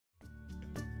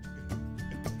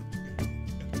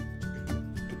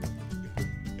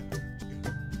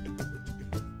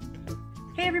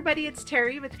Hey everybody, it's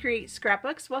Terry with Create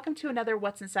Scrapbooks. Welcome to another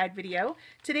What's Inside video.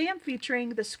 Today I'm featuring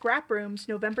the ScrapRoom's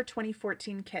November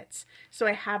 2014 kits. So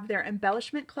I have their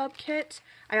Embellishment Club kit,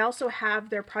 I also have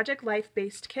their Project Life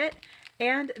based kit,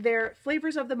 and their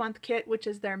Flavors of the Month kit, which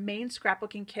is their main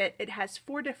scrapbooking kit. It has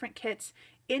 4 different kits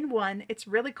in one. It's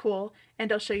really cool,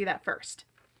 and I'll show you that first.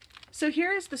 So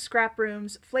here is the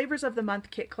ScrapRoom's Flavors of the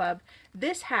Month Kit Club.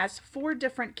 This has 4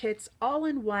 different kits all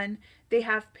in one. They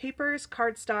have papers,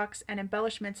 cardstocks, and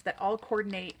embellishments that all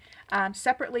coordinate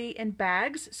separately in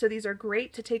bags. So these are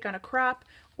great to take on a crop,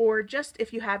 or just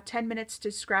if you have 10 minutes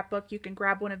to scrapbook, you can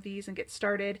grab one of these and get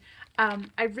started.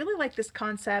 I really like this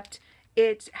concept.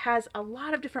 It has a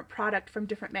lot of different product from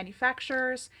different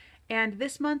manufacturers. And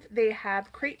this month they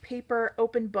have Crepe Paper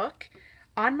Open Book,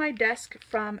 On My Desk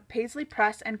from Paisley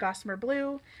Press and Gossamer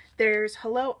Blue. There's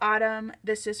Hello Autumn,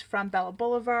 this is from Bella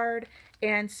Boulevard,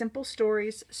 and Simple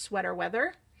Stories Sweater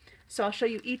Weather. So I'll show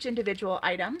you each individual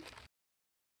item.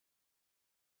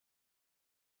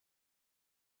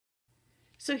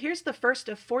 So here's the first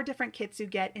of 4 different kits you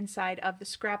get inside of the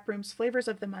ScrapRoom's Flavors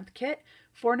of the Month kit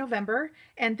for November.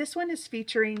 And this one is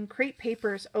featuring Crepe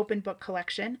Paper's Open Book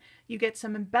collection. You get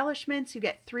some embellishments, you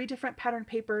get 3 different pattern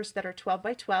papers that are 12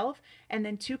 by 12, and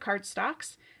then 2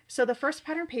 cardstocks. So the first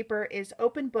pattern paper is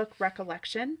Open Book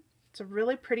Recollection. It's a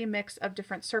really pretty mix of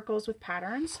different circles with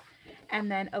patterns, and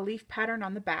then a leaf pattern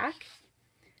on the back.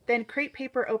 Then Crepe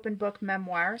Paper Open Book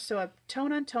Memoir, so a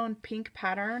tone-on-tone pink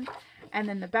pattern, and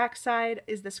then the back side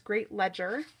is this great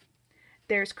ledger.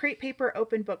 There's Crepe Paper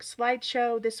Open Book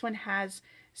Slideshow. This one has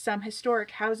some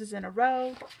historic houses in a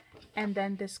row, and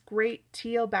then this great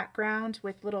teal background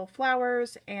with little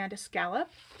flowers and a scallop.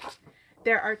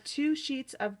 There are 2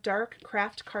 sheets of dark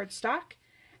craft cardstock,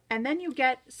 and then you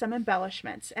get some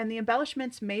embellishments, and the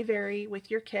embellishments may vary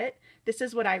with your kit. This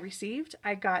is what I received.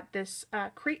 I got this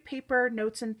Crepe Paper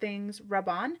Notes and Things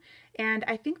rub-on, and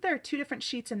I think there are 2 different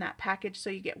sheets in that package, so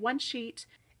you get 1 sheet.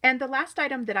 And the last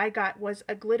item that I got was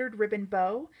a glittered ribbon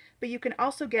bow, but you can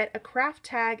also get a craft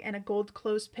tag and a gold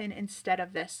clothespin instead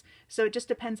of this, so it just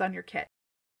depends on your kit.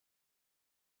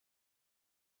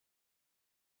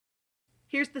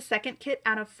 Here's the second kit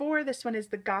out of 4. This one is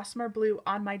the Gossamer Blue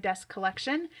On My Desk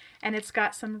collection, and it's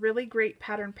got some really great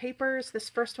pattern papers. This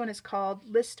first one is called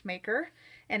List Maker,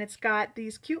 and it's got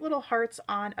these cute little hearts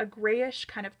on a grayish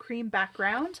kind of cream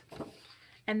background,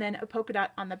 and then a polka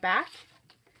dot on the back.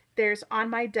 There's On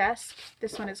My Desk.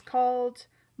 This one is called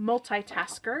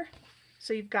Multitasker.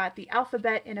 So you've got the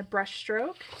alphabet in a brush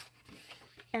stroke,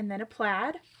 and then a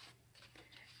plaid.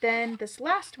 Then this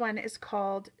last one is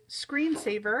called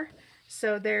Screensaver.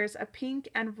 So there's a pink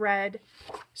and red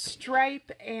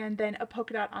stripe and then a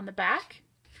polka dot on the back.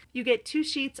 You get 2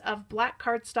 sheets of black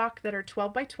cardstock that are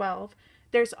 12 by 12.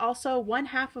 There's also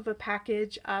 1/2 of a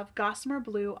package of Gossamer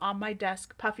Blue On My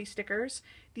Desk puffy stickers.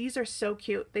 These are so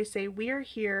cute. They say, "We are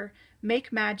here,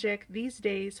 make magic, these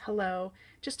days, hello."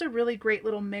 Just a really great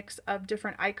little mix of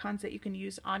different icons that you can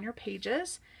use on your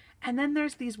pages. And then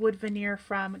there's these wood veneer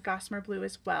from Gossamer Blue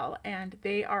as well, and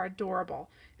they are adorable.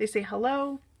 They say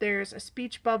hello, there's a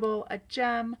speech bubble, a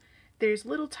gem, there's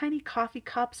little tiny coffee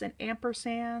cups and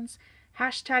ampersands,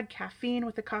 hashtag caffeine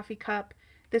with a coffee cup.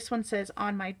 This one says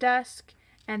On My Desk,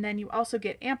 and then you also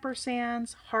get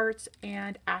ampersands, hearts,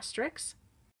 and asterisks.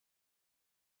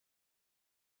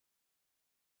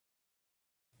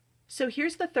 So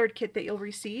here's the third kit that you'll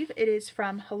receive. It is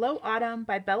from Hello Autumn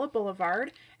by Bella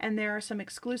Boulevard, and there are some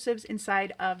exclusives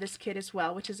inside of this kit as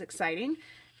well, which is exciting.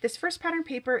 This first pattern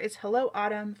paper is Hello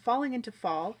Autumn Falling into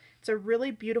Fall. It's a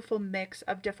really beautiful mix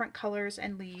of different colors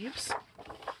and leaves.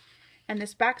 And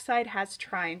this backside has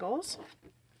triangles.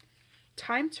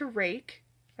 Time to Rake,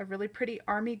 a really pretty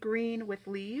army green with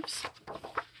leaves,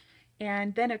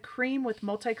 and then a cream with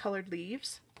multicolored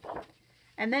leaves.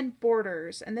 And then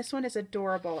Borders, and this one is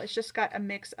adorable. It's just got a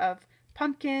mix of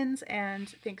pumpkins and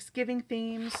Thanksgiving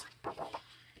themes,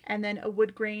 and then a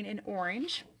wood grain in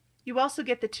orange. You also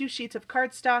get the 2 sheets of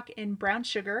cardstock in brown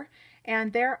sugar,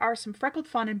 and there are some freckled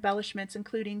fawn embellishments,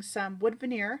 including some wood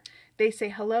veneer. They say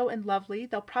hello and lovely.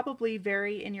 They'll probably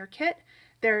vary in your kit.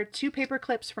 There are 2 paper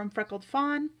clips from Freckled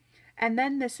Fawn, and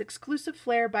then this exclusive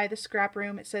flare by the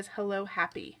ScrapRoom. It says Hello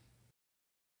Happy.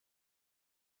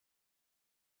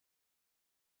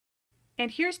 And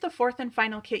here's the 4th and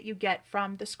final kit you get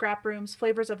from the ScrapRoom's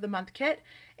Flavors of the Month kit,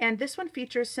 and this one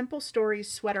features Simple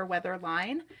Stories Sweater Weather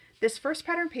line. This first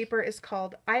pattern paper is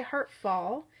called I Heart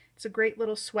Fall. It's a great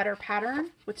little sweater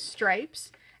pattern with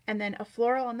stripes, and then a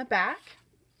floral on the back.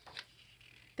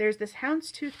 There's this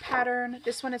houndstooth pattern.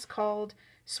 This one is called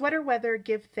Sweater Weather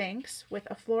Give Thanks with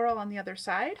a floral on the other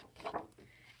side.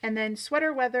 And then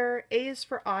Sweater Weather, A is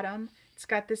for Autumn. It's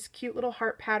got this cute little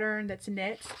heart pattern that's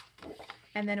knit,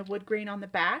 and then a wood grain on the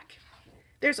back.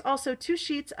 There's also 2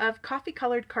 sheets of coffee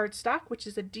colored cardstock, which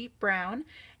is a deep brown.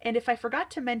 And if I forgot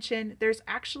to mention, there's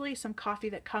actually some coffee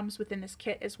that comes within this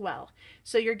kit as well.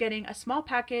 So you're getting a small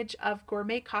package of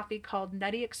gourmet coffee called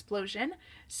Nutty Explosion.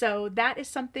 So that is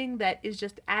something that is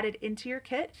just added into your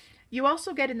kit. You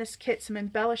also get in this kit some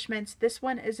embellishments. This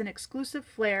one is an exclusive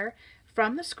flare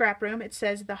from the ScrapRoom. It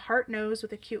says the heart nose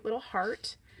with a cute little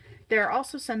heart. There are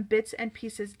also some bits and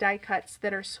pieces die cuts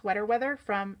that are sweater weather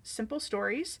from Simple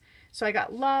Stories. So I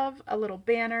got love, a little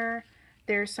banner.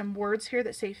 There's some words here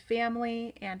that say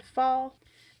family and fall.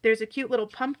 There's a cute little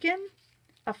pumpkin,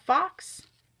 a fox.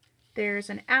 There's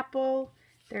an apple.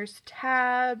 There's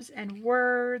tabs and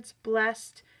words,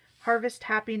 blessed, harvest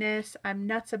happiness, I'm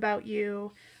nuts about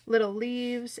you, little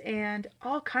leaves, and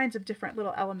all kinds of different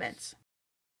little elements.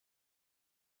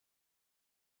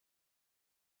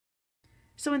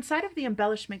 So inside of the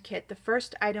embellishment kit, the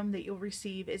first item that you'll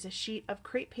receive is a sheet of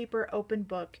crepe paper open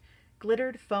book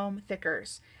glittered foam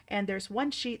thickers. And there's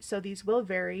 1 sheet, so these will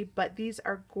vary, but these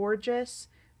are gorgeous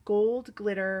gold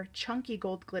glitter, chunky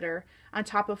gold glitter on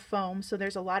top of foam. So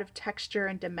there's a lot of texture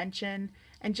and dimension,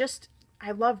 and just,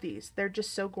 I love these. They're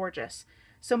just so gorgeous.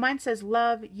 So mine says,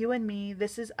 love, you and me,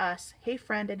 this is us, hey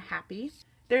friend and happy.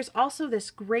 There's also this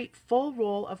great full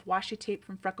roll of washi tape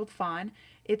from Freckled Fawn.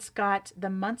 It's got the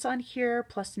months on here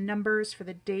plus numbers for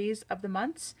the days of the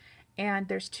months, and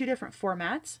there's 2 different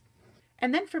formats.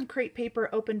 And then from Crepe Paper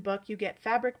Open Book, you get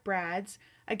fabric brads.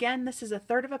 Again, this is a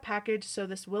third of a package, so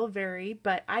this will vary,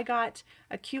 but I got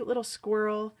a cute little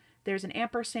squirrel. There's an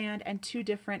ampersand and 2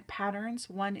 different patterns.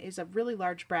 One is a really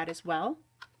large brad as well.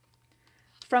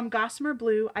 From Gossamer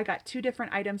Blue, I got 2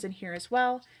 different items in here as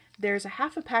well. There's a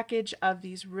half a package of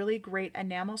these really great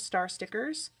enamel star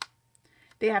stickers.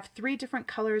 They have 3 different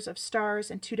colors of stars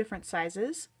and 2 different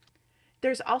sizes.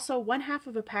 There's also 1/2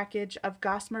 of a package of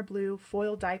Gossamer Blue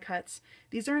foil die cuts.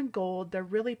 These are in gold. They're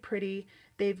really pretty.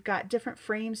 They've got different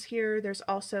frames here. There's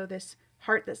also this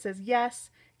heart that says yes,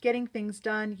 getting things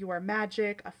done, you are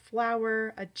magic, a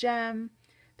flower, a gem.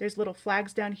 There's little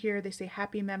flags down here. They say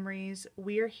happy memories,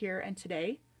 we are here and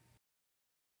today.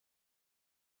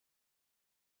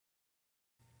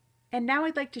 And now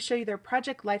I'd like to show you their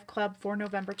Project Life Club for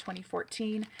November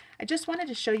 2014. I just wanted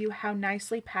to show you how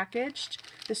nicely packaged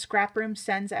the ScrapRoom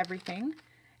sends everything.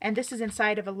 And this is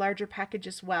inside of a larger package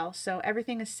as well, so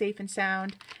everything is safe and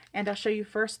sound. And I'll show you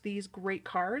first these great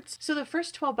cards. So the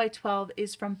first 12 by 12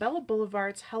 is from Bella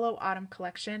Boulevard's Hello Autumn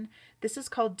collection. This is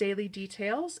called Daily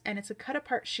Details, and it's a cut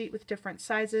apart sheet with different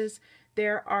sizes.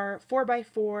 There are 4 by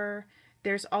 4,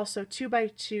 there's also 2 by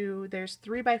 2, there's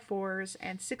 3 by 4s,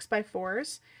 and 6 by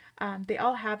 4s. They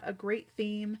all have a great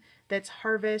theme that's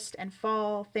harvest and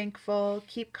fall, thankful,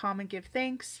 keep calm and give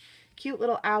thanks. Cute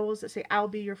little owls that say, I'll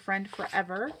be your friend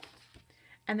forever.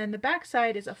 And then the back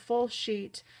side is a full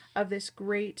sheet of this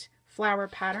great flower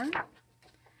pattern.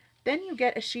 Then you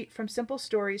get a sheet from Simple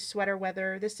Stories Sweater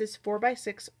Weather. This is 4 by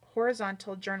 6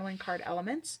 horizontal journaling card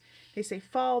elements. They say,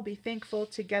 fall, be thankful,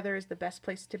 together is the best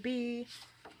place to be.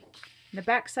 And the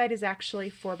back side is actually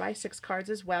 4 by 6 cards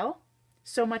as well.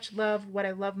 So much love, what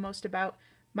I love most about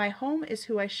my home is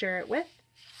who I share it with.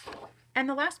 And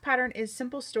the last pattern is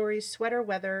Simple Stories Sweater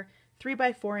Weather 3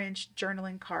 by 4 inch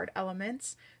journaling card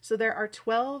elements. So there are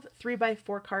 12 3 by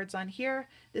 4 cards on here.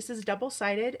 This is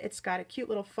double-sided. It's got a cute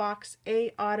little fox,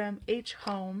 A, autumn, H,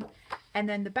 home. And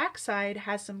then the back side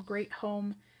has some great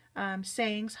home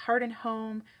sayings, heart and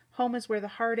home is where the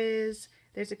heart is.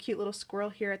 There's a cute little squirrel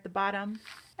here at the bottom.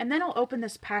 And then I'll open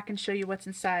this pack and show you what's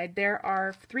inside. There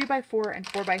are 3 by 4 and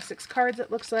 4 by 6 cards,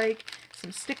 it looks like,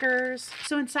 some stickers.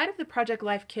 So inside of the Project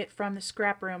Life kit from the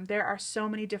ScrapRoom, there are so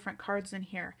many different cards in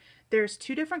here. There's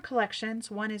 2 different collections.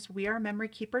 One is We Are Memory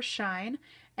Keepers Shine,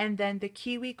 and then the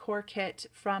Kiwi Core Kit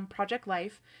from Project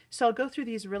Life. So I'll go through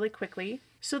these really quickly.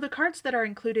 So the cards that are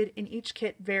included in each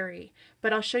kit vary,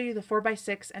 but I'll show you the 4 by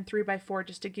 6 and 3 by 4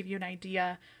 just to give you an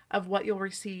idea of what you'll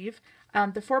receive.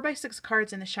 The 4 by 6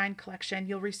 cards in the Shine collection,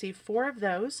 you'll receive 4 of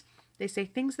those. They say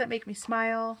things that make me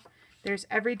smile. There's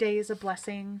every day is a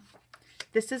blessing.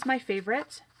 This is my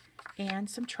favorite, and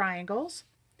some triangles.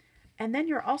 And then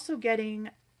you're also getting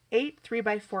 8 3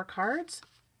 by 4 cards.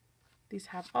 These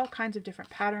have all kinds of different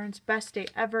patterns. Best day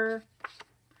ever.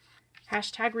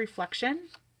 Hashtag reflection.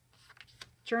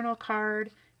 Journal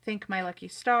card. Thank my lucky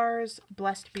stars.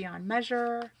 Blessed beyond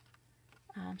measure.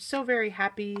 So very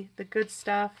happy. The good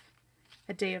stuff.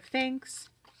 A day of thanks.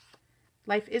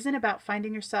 Life isn't about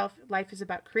finding yourself. Life is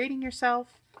about creating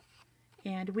yourself.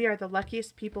 And we are the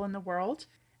luckiest people in the world.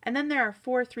 And then there are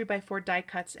 4 3x4 die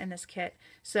cuts in this kit.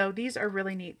 So these are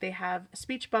really neat. They have a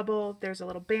speech bubble, there's a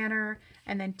little banner,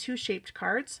 and then 2 shaped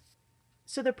cards.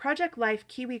 So the Project Life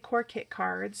Kiwi Core Kit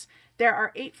cards, there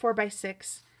are 8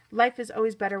 4x6. Life is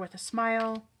always better with a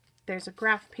smile. There's a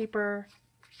graph paper,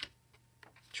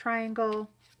 triangle,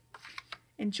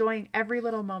 enjoying every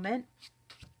little moment.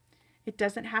 It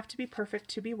doesn't have to be perfect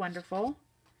to be wonderful.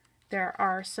 There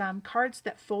are some cards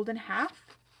that fold in half,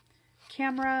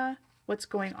 camera, what's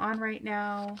going on right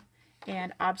now,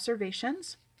 and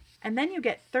observations. And then you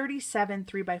get 37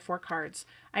 3x4 cards.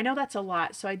 I know that's a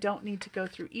lot, so I don't need to go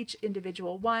through each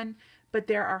individual one, but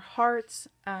there are hearts.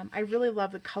 I really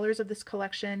love the colors of this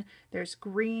collection. There's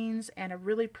greens and a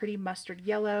really pretty mustard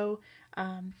yellow,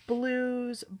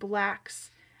 blues,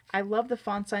 blacks. I love the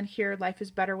fonts on here. Life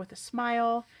is better with a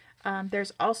smile.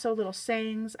 There's also little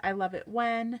sayings. I love it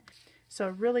when. So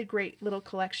a really great little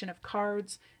collection of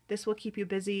cards. This will keep you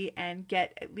busy and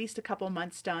get at least a couple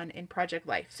months done in Project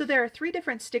Life. So there are 3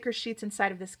 different sticker sheets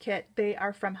inside of this kit. They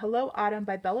are from Hello Autumn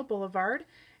by Bella Boulevard.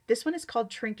 This one is called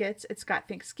Trinkets. It's got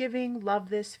Thanksgiving, Love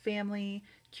This, Family,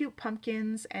 cute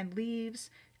pumpkins and leaves,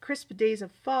 crisp days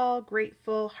of fall,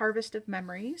 grateful, harvest of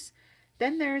memories.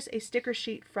 Then there's a sticker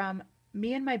sheet from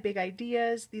Me and My Big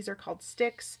Ideas. These are called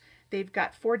Sticks. They've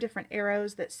got 4 different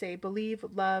arrows that say believe,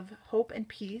 love, hope, and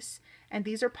peace. And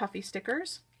these are puffy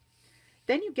stickers.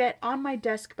 Then you get On My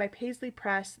Desk by Paisley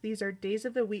Press. These are Days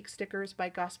of the Week stickers by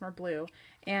Gossamer Blue.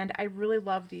 And I really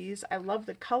love these. I love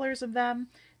the colors of them.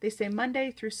 They say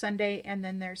Monday through Sunday, and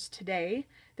then there's today.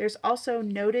 There's also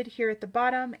noted here at the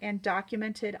bottom and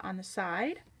documented on the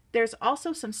side. There's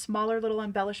also some smaller little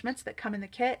embellishments that come in the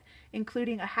kit,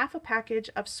 including a half a package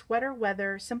of Sweater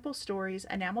Weather Simple Stories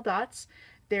enamel dots.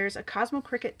 There's a Cosmo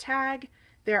Cricket tag.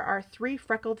 There are 3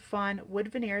 freckled fawn wood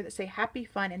veneer that say happy,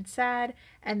 fun, and sad,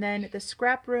 and then the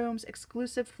ScrapRoom's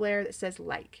exclusive flare that says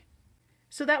like.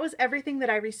 So that was everything that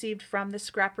I received from the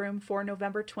ScrapRoom for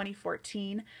November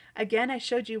 2014. Again, I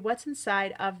showed you what's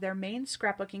inside of their main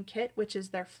scrapbooking kit, which is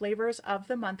their Flavors of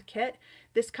the Month kit.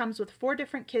 This comes with 4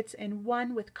 different kits in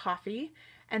one with coffee.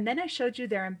 And then I showed you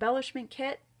their embellishment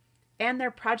kit and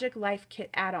their Project Life kit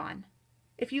add-on.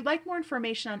 If you'd like more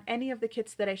information on any of the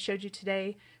kits that I showed you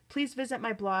today, please visit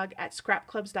my blog at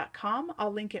scrapclubs.com.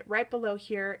 I'll link it right below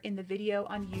here in the video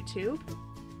on YouTube.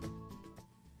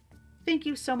 Thank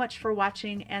you so much for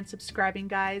watching and subscribing,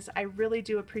 guys. I really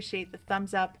do appreciate the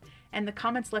thumbs up and the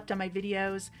comments left on my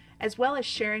videos, as well as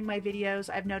sharing my videos.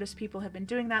 I've noticed people have been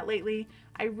doing that lately.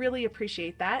 I really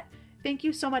appreciate that. Thank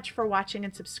you so much for watching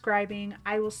and subscribing.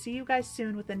 I will see you guys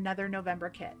soon with another November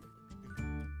kit.